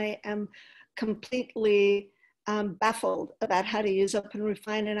 though I am completely baffled about how to use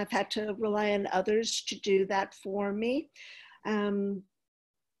OpenRefine, and I've had to rely on others to do that for me. So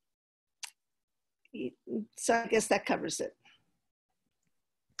I guess that covers it.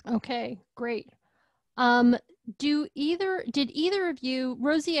 Okay, great. Did either of you,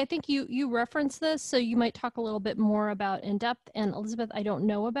 Rosie, I think you referenced this, so you might talk a little bit more about in-depth, and Elizabeth, I don't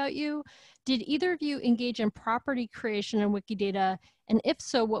know about you. Did either of you engage in property creation in Wikidata? And if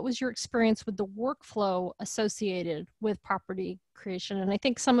so, what was your experience with the workflow associated with property creation? And I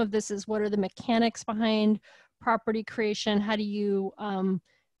think some of this is what are the mechanics behind property creation? How do you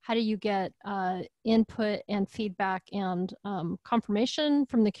get input and feedback and confirmation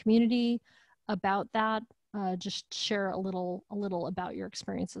from the community about that? Just share a little about your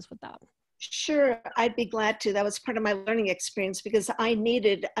experiences with that. Sure, I'd be glad to. That was part of my learning experience because I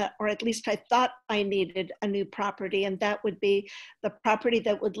needed, or at least I thought I needed, a new property, and that would be the property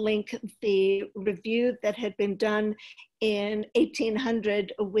that would link the review that had been done in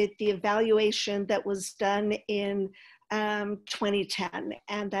 1800 with the evaluation that was done in 2010.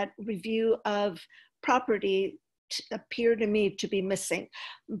 And that review of property appeared to me to be missing.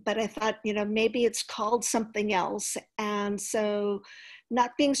 But I thought, maybe it's called something else. And so,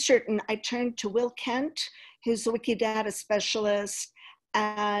 not being certain, I turned to Will Kent, who's a Wikidata specialist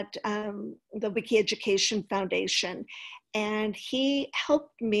at the Wiki Education Foundation. And he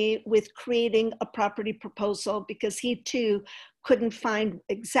helped me with creating a property proposal because he too couldn't find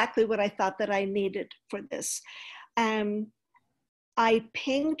exactly what I thought that I needed for this. I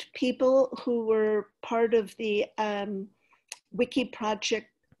pinged people who were part of the Wiki Project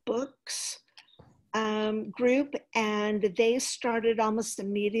Books group, and they started almost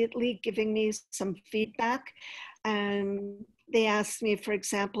immediately giving me some feedback. They asked me for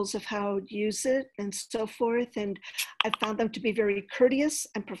examples of how to use it and so forth, and I found them to be very courteous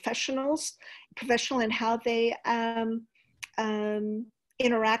and professional in how they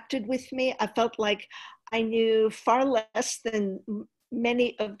interacted with me. I felt like I knew far less than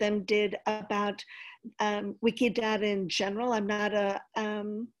many of them did about Wikidata in general. I'm not a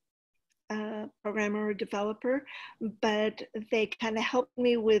programmer or developer, but they kind of helped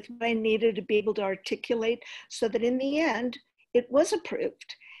me with what I needed to be able to articulate so that in the end, it was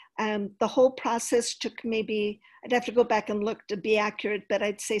approved. The whole process took maybe, I'd have to go back and look to be accurate, but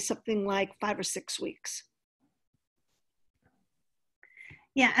I'd say something like 5 or 6 weeks.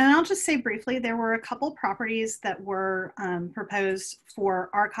 Yeah, and I'll just say briefly, there were a couple properties that were proposed for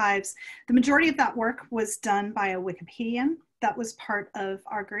archives. The majority of that work was done by a Wikipedian that was part of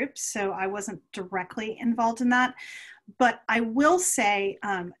our group, so I wasn't directly involved in that. But I will say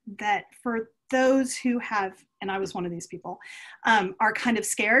that for those who have, and I was one of these people, are kind of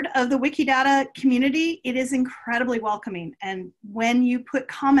scared of the Wikidata community, it is incredibly welcoming. And when you put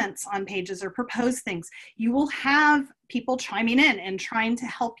comments on pages or propose things, you will have people chiming in and trying to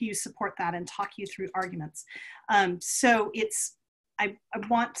help you support that and talk you through arguments. So I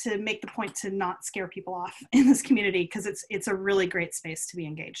want to make the point to not scare people off in this community because it's a really great space to be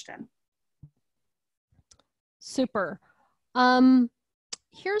engaged in. Super.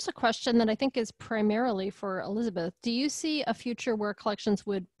 Here's a question that I think is primarily for Elizabeth. Do you see a future where collections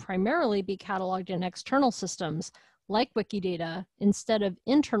would primarily be cataloged in external systems like Wikidata instead of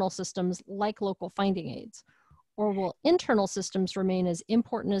internal systems like local finding aids? or will internal systems remain as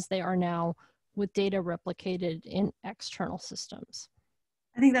important as they are now with data replicated in external systems?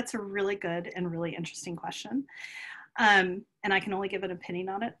 I think that's a really good and really interesting question. And I can only give an opinion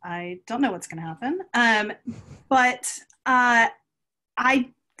on it. I don't know what's going to happen. But I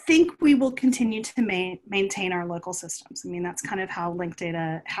think we will continue to maintain our local systems. I mean, that's kind of how linked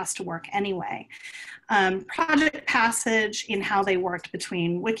data has to work anyway. Project Passage in how they worked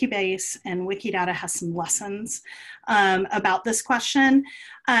between Wikibase and Wikidata has some lessons about this question.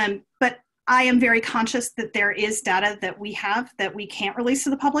 But I am very conscious that there is data that we have that we can't release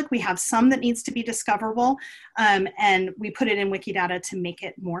to the public. We have some that needs to be discoverable, and we put it in Wikidata to make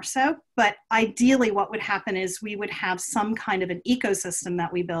it more so. But ideally, what would happen is we would have some kind of an ecosystem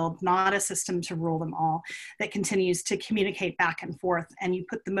that we build, not a system to rule them all, that continues to communicate back and forth, and you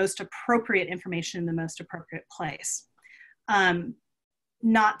put the most appropriate information in the most appropriate place.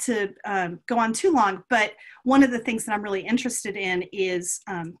 Not to go on too long, but one of the things that I'm really interested in is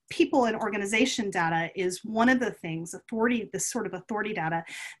people and organization data is one of the things, this sort of authority data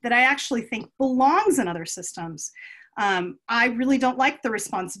that I actually think belongs in other systems. I really don't like the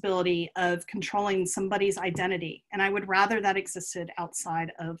responsibility of controlling somebody's identity, and I would rather that existed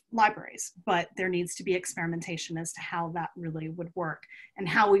outside of libraries, but there needs to be experimentation as to how that really would work and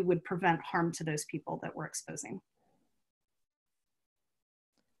how we would prevent harm to those people that we're exposing.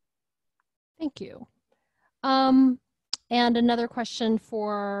 Thank you. And another question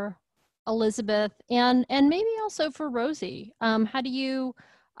for Elizabeth and maybe also for Rosie. How do you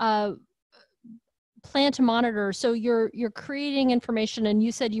plan to monitor? So you're creating information, and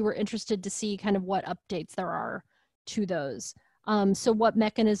you said you were interested to see kind of what updates there are to those. So what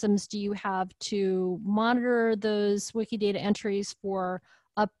mechanisms do you have to monitor those Wikidata entries for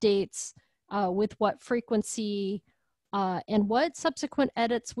updates? With what frequency? And what subsequent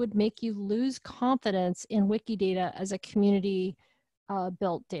edits would make you lose confidence in Wikidata as a community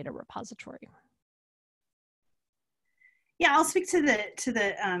built data repository? Yeah, I'll speak to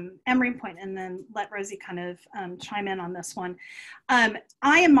the Emory point and then let Rosie kind of chime in on this one. I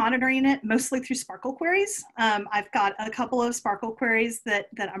am monitoring it mostly through Sparkle queries. I've got a couple of Sparkle queries that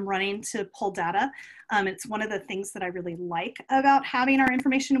I'm running to pull data. It's one of the things that I really like about having our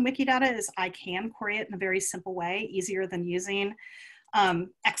information in Wikidata is I can query it in a very simple way, easier than using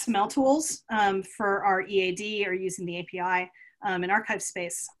XML tools for our EAD or using the API in archive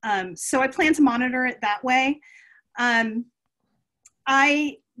space. So I plan to monitor it that way.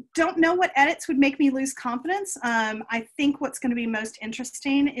 I don't know what edits would make me lose confidence. I think what's going to be most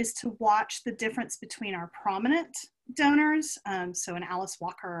interesting is to watch the difference between our prominent donors, so an Alice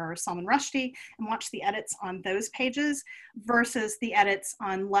Walker or Salman Rushdie, and watch the edits on those pages versus the edits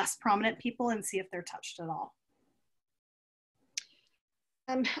on less prominent people and see if they're touched at all.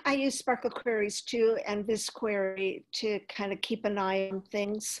 I use Sparkle queries too, and this query to kind of keep an eye on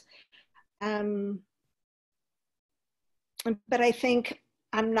things. But I think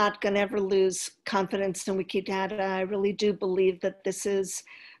I'm not going to ever lose confidence in Wikidata. I really do believe that this is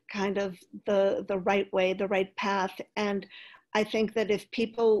kind of the right way, the right path. And I think that if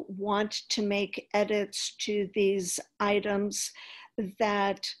people want to make edits to these items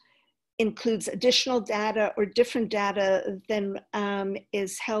that includes additional data or different data than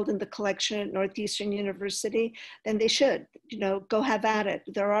is held in the collection at Northeastern University, then they should, go have at it.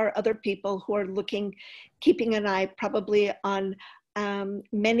 There are other people who are keeping an eye probably on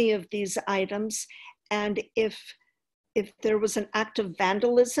many of these items. And if there was an act of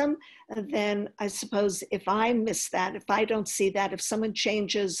vandalism, then I suppose if I miss that, if I don't see that, if someone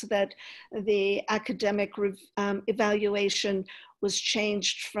changes that the academic evaluation was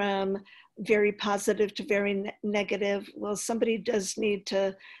changed from very positive to very negative, well, somebody does need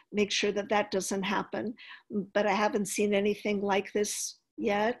to make sure that that doesn't happen. But I haven't seen anything like this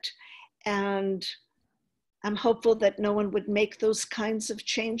yet. And I'm hopeful that no one would make those kinds of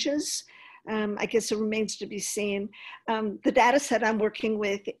changes. I guess it remains to be seen. The data set I'm working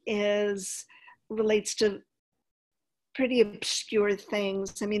with relates to pretty obscure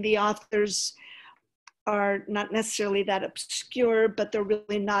things. I mean, the authors are not necessarily that obscure, but they're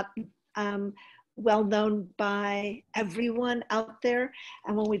really not well known by everyone out there.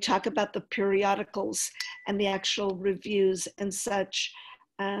 And when we talk about the periodicals and the actual reviews and such,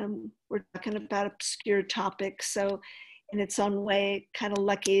 we're talking about obscure topics. So in its own way, kind of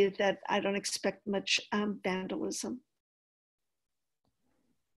lucky that I don't expect much vandalism.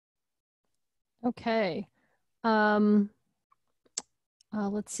 Okay. Let's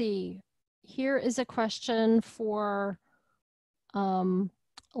see. Here is a question for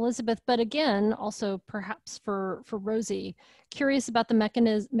Elizabeth, but again, also perhaps for Rosie, curious about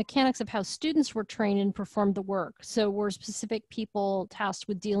the mechanics of how students were trained and performed the work. So were specific people tasked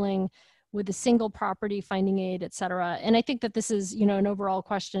with dealing with a single property, finding aid, et cetera? And I think that this is, you know, an overall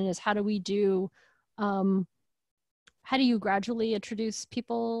question is how do you gradually introduce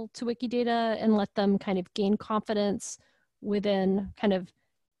people to Wikidata and let them kind of gain confidence within kind of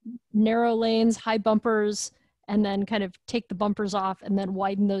narrow lanes, high bumpers, and then kind of take the bumpers off and then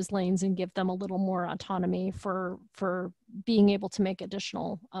widen those lanes and give them a little more autonomy for being able to make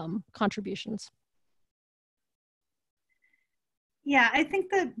additional contributions? Yeah, I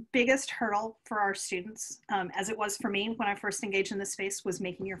think the biggest hurdle for our students, as it was for me when I first engaged in this space, was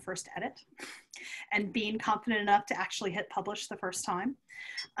making your first edit and being confident enough to actually hit publish the first time.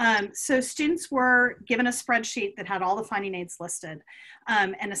 So students were given a spreadsheet that had all the finding aids listed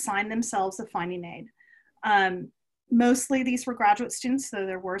and assigned themselves a finding aid. Mostly these were graduate students, though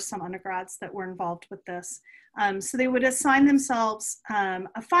there were some undergrads that were involved with this. So they would assign themselves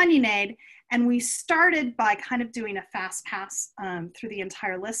a finding aid, and we started by kind of doing a fast pass through the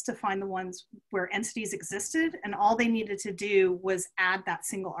entire list to find the ones where entities existed, and all they needed to do was add that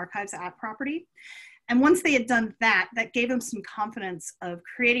single archives add property. And once they had done that, that gave them some confidence of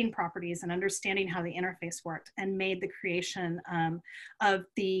creating properties and understanding how the interface worked, and made the creation of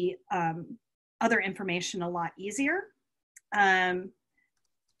the other information a lot easier.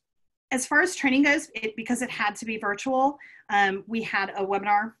 As far as training goes, because it had to be virtual, we had a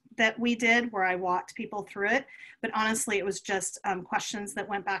webinar that we did where I walked people through it, but honestly, it was just questions that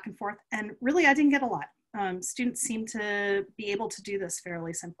went back and forth, and really I didn't get a lot. Students seem to be able to do this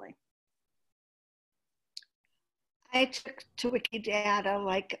fairly simply. I took to Wikidata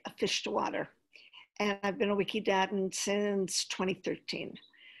like a fish to water, and I've been a Wikidatan since 2013.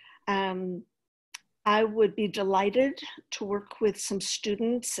 I would be delighted to work with some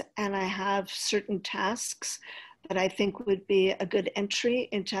students, and I have certain tasks that I think would be a good entry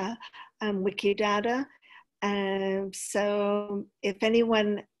into Wikidata. So if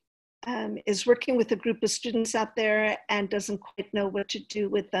anyone is working with a group of students out there and doesn't quite know what to do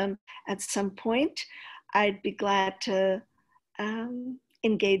with them at some point, I'd be glad to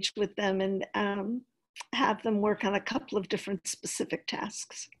engage with them and have them work on a couple of different specific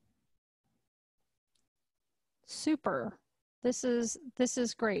tasks. Super. This is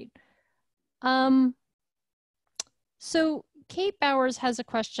great. So Kate Bowers has a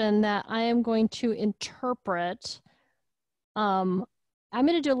question that I am going to interpret. I'm going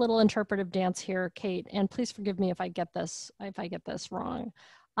to do a little interpretive dance here, Kate, and please forgive me if I get this wrong.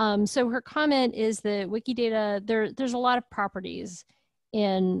 So her comment is that Wikidata, there's a lot of properties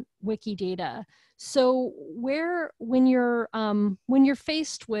in Wikidata. So when you're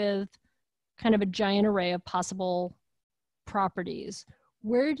faced with kind of a giant array of possible properties,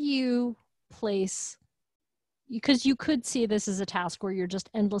 where do you place, because you could see this as a task where you're just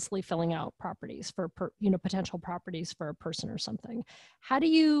endlessly filling out properties for potential properties for a person or something. How do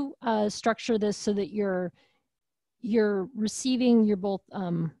you structure this so that you're receiving, you're both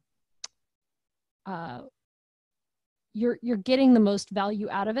you're getting the most value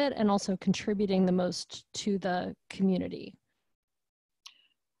out of it and also contributing the most to the community?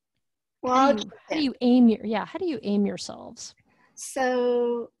 Well, how do you aim yourselves?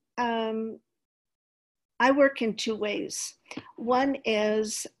 So I work in two ways. One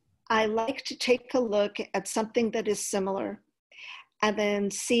is I like to take a look at something that is similar and then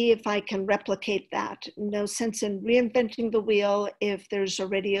see if I can replicate that. No sense in reinventing the wheel if there's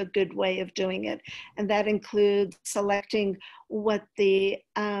already a good way of doing it. And that includes selecting what the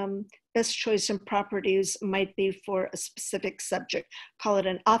best choice in properties might be for a specific subject, call it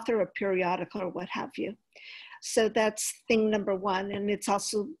an author, a periodical, or what have you. So that's thing number one. And it's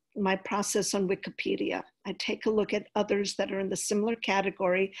also my process on Wikipedia. I take a look at others that are in the similar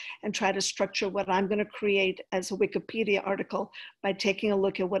category and try to structure what I'm going to create as a Wikipedia article by taking a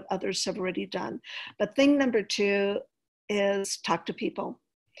look at what others have already done. But thing number two is talk to people.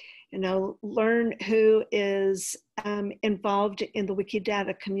 Learn who is involved in the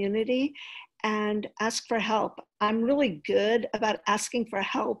Wikidata community and ask for help. I'm really good about asking for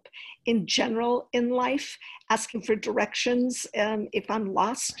help in general in life, asking for directions if I'm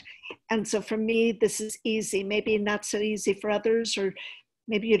lost. And so for me, this is easy, maybe not so easy for others, or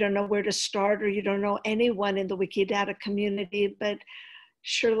maybe you don't know where to start, or you don't know anyone in the Wikidata community, but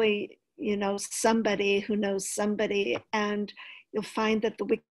surely you know somebody who knows somebody, and you'll find that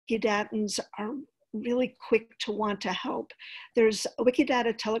the Wikidatans are really quick to want to help. There's a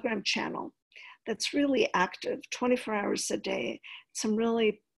Wikidata Telegram channel that's really active 24 hours a day. Some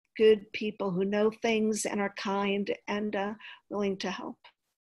really good people who know things and are kind and willing to help.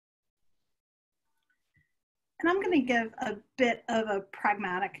 And I'm going to give a bit of a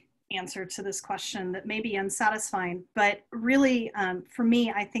pragmatic answer to this question that may be unsatisfying, but really for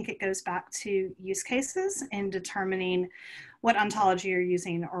me, I think it goes back to use cases in determining what ontology you're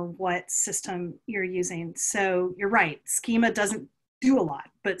using or what system you're using. So you're right, schema doesn't do a lot,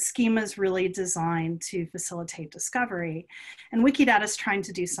 but schema is really designed to facilitate discovery, and Wikidata is trying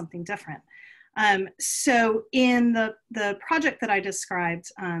to do something different. So in the project that I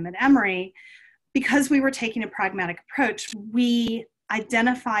described at Emory, because we were taking a pragmatic approach, we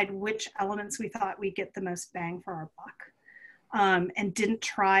identified which elements we thought we'd get the most bang for our buck, and didn't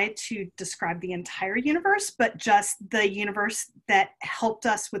try to describe the entire universe, but just the universe that helped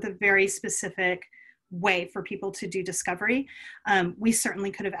us with a very specific way for people to do discovery. We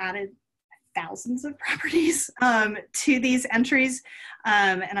certainly could have added thousands of properties to these entries,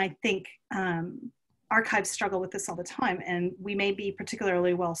 and I think archives struggle with this all the time, and we may be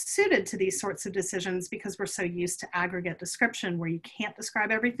particularly well suited to these sorts of decisions because we're so used to aggregate description where you can't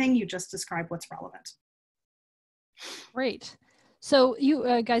describe everything, you just describe what's relevant. Great. So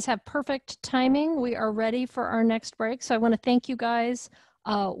you guys have perfect timing. We are ready for our next break. So I want to thank you guys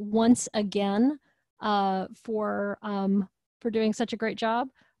once again for doing such a great job.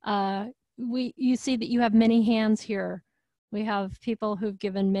 You see that you have many hands here. We have people who've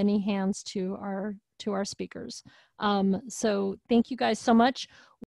given many hands to our speakers. So thank you guys so much.